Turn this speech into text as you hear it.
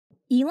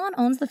Elon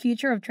owns the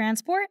future of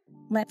transport?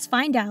 Let's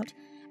find out.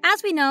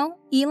 As we know,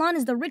 Elon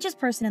is the richest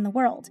person in the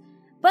world,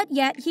 but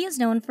yet he is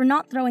known for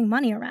not throwing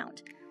money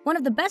around. One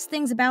of the best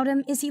things about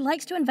him is he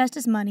likes to invest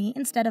his money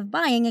instead of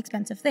buying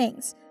expensive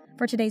things.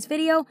 For today's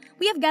video,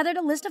 we have gathered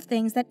a list of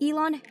things that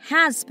Elon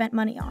has spent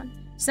money on.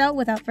 So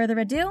without further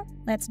ado,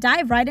 let's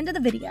dive right into the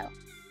video.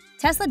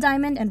 Tesla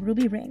Diamond and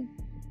Ruby Ring.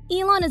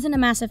 Elon isn't a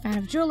massive fan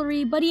of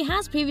jewelry, but he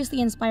has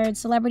previously inspired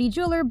celebrity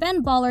jeweler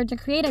Ben Baller to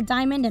create a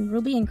diamond and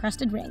ruby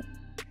encrusted ring.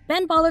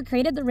 Ben Baller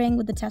created the ring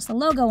with the Tesla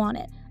logo on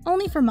it,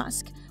 only for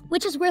Musk,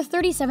 which is worth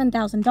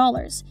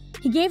 $37,000.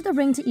 He gave the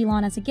ring to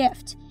Elon as a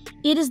gift.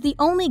 It is the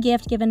only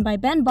gift given by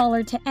Ben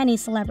Baller to any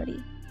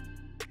celebrity.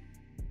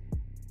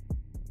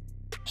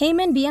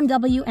 Heyman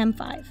BMW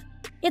M5.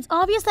 It's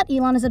obvious that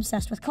Elon is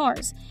obsessed with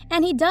cars,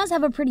 and he does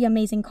have a pretty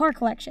amazing car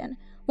collection.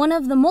 One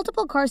of the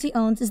multiple cars he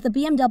owns is the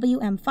BMW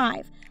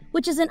M5,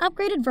 which is an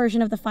upgraded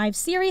version of the 5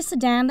 Series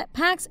sedan that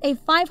packs a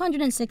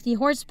 560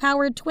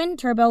 horsepower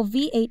twin-turbo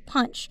V8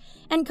 punch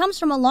and comes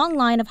from a long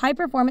line of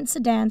high-performance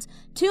sedans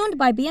tuned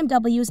by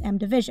BMW's M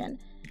division.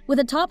 With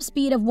a top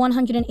speed of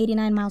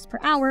 189 miles per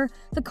hour,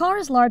 the car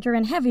is larger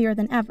and heavier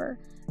than ever,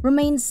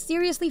 remains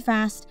seriously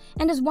fast,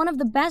 and is one of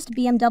the best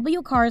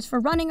BMW cars for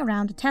running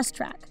around a test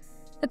track.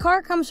 The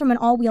car comes from an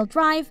all-wheel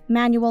drive,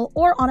 manual,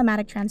 or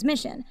automatic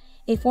transmission,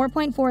 a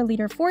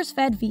 4.4-liter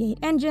force-fed V8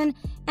 engine,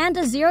 and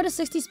a 0 to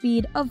 60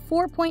 speed of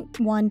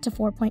 4.1 to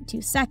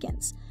 4.2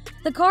 seconds.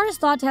 The car is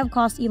thought to have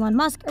cost Elon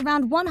Musk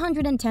around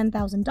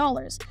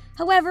 $110,000.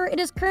 However, it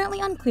is currently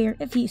unclear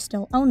if he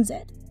still owns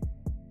it.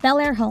 Bel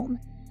Air Home.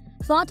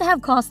 Thought to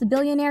have cost the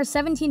billionaire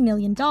 $17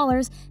 million,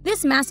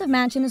 this massive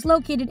mansion is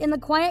located in the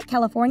quiet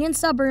Californian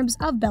suburbs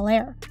of Bel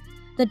Air.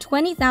 The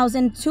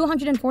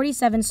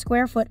 20,247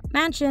 square foot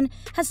mansion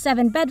has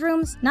 7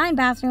 bedrooms, 9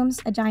 bathrooms,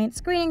 a giant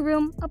screening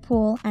room, a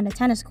pool, and a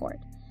tennis court.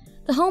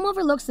 The home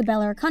overlooks the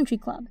Bel Air Country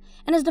Club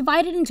and is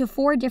divided into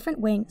 4 different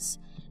wings.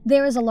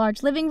 There is a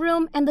large living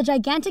room, and the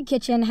gigantic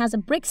kitchen has a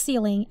brick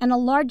ceiling and a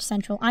large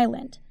central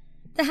island.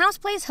 The house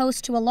plays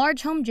host to a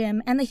large home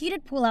gym, and the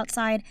heated pool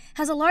outside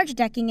has a large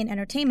decking and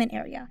entertainment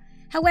area.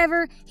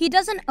 However, he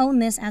doesn't own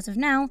this as of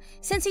now,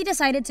 since he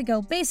decided to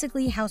go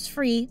basically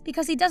house-free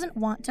because he doesn't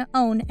want to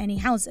own any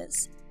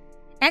houses.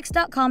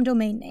 X.com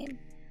domain name.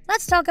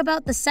 Let's talk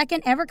about the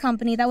second ever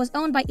company that was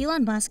owned by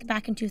Elon Musk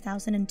back in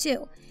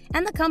 2002,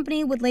 and the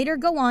company would later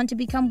go on to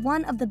become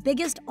one of the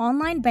biggest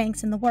online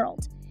banks in the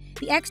world.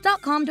 The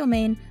X.com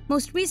domain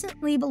most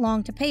recently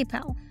belonged to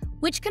PayPal,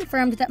 which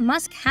confirmed that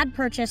Musk had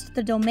purchased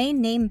the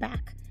domain name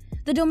back.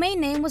 The domain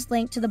name was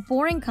linked to the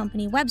Boring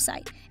Company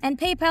website, and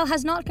PayPal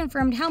has not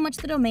confirmed how much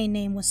the domain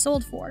name was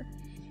sold for.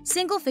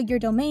 Single-figure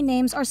domain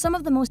names are some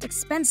of the most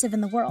expensive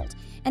in the world,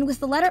 and with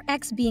the letter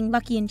X being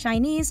lucky in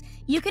Chinese,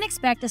 you can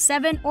expect a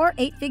 7- or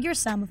 8-figure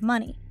sum of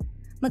money.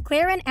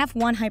 McLaren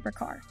F1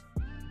 hypercar.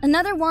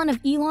 Another one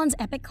of Elon's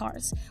epic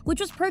cars,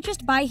 which was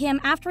purchased by him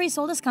after he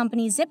sold his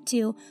company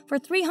Zip2 for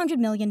 $300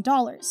 million.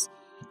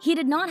 He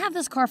did not have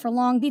this car for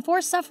long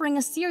before suffering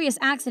a serious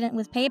accident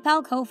with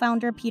PayPal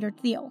co-founder Peter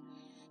Thiel.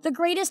 The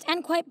greatest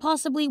and quite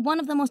possibly one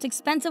of the most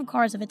expensive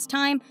cars of its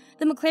time,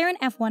 the McLaren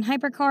F1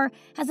 hypercar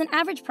has an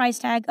average price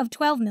tag of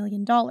 $12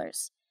 million.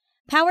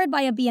 Powered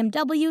by a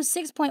BMW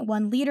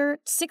 6.1-liter,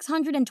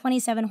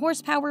 627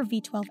 horsepower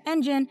V12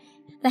 engine,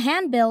 the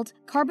hand-built,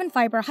 carbon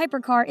fiber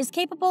hypercar is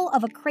capable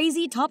of a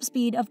crazy top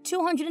speed of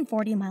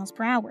 240 miles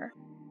per hour.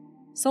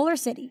 Solar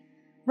City.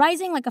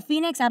 Rising like a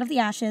phoenix out of the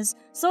ashes,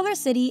 Solar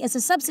City is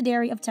a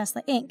subsidiary of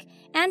Tesla Inc.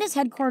 and is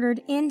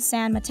headquartered in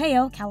San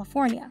Mateo,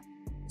 California.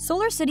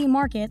 Solar City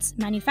markets,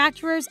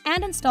 manufactures,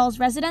 and installs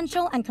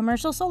residential and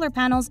commercial solar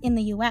panels in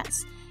the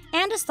US,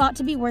 and is thought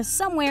to be worth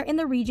somewhere in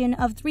the region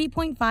of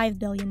 $3.5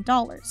 billion.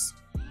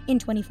 In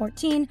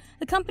 2014,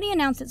 the company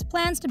announced its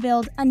plans to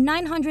build a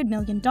 $900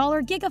 million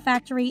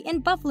gigafactory in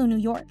Buffalo, New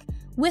York,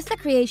 with the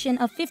creation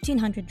of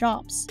 1,500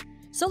 jobs.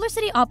 Solar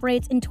City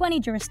operates in 20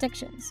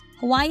 jurisdictions: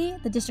 Hawaii,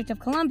 the District of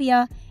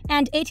Columbia,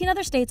 and 18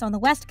 other states on the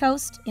West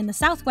Coast, in the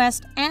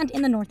Southwest, and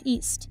in the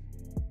Northeast.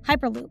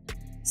 Hyperloop.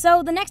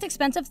 So, the next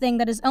expensive thing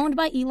that is owned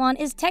by Elon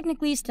is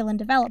technically still in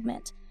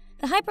development.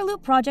 The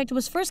Hyperloop project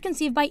was first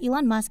conceived by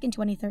Elon Musk in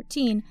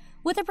 2013,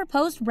 with a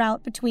proposed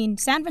route between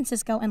San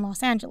Francisco and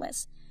Los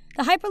Angeles.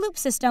 The Hyperloop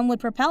system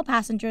would propel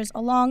passengers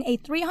along a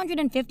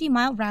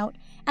 350-mile route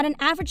at an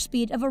average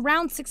speed of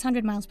around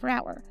 600 miles per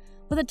hour,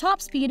 with a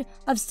top speed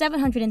of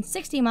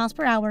 760 miles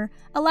per hour,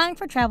 allowing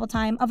for travel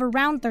time of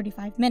around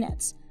 35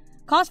 minutes.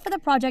 Costs for the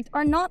project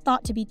are not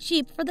thought to be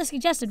cheap for the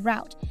suggested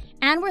route,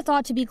 and were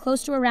thought to be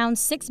close to around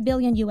 $6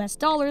 billion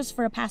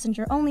for a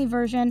passenger-only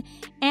version,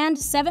 and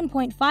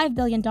 $7.5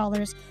 billion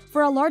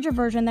for a larger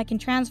version that can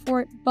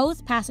transport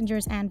both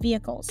passengers and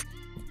vehicles.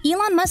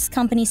 Elon Musk's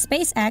company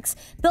SpaceX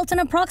built an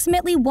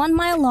approximately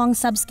 1-mile-long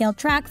subscale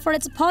track for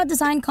its pod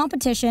design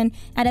competition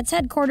at its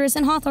headquarters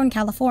in Hawthorne,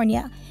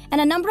 California,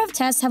 and a number of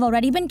tests have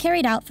already been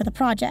carried out for the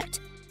project.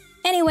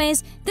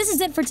 Anyways, this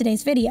is it for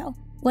today's video.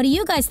 What do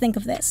you guys think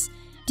of this?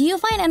 Do you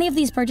find any of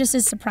these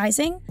purchases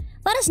surprising?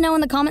 Let us know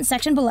in the comments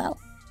section below.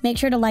 Make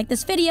sure to like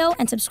this video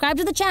and subscribe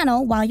to the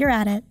channel while you're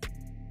at it.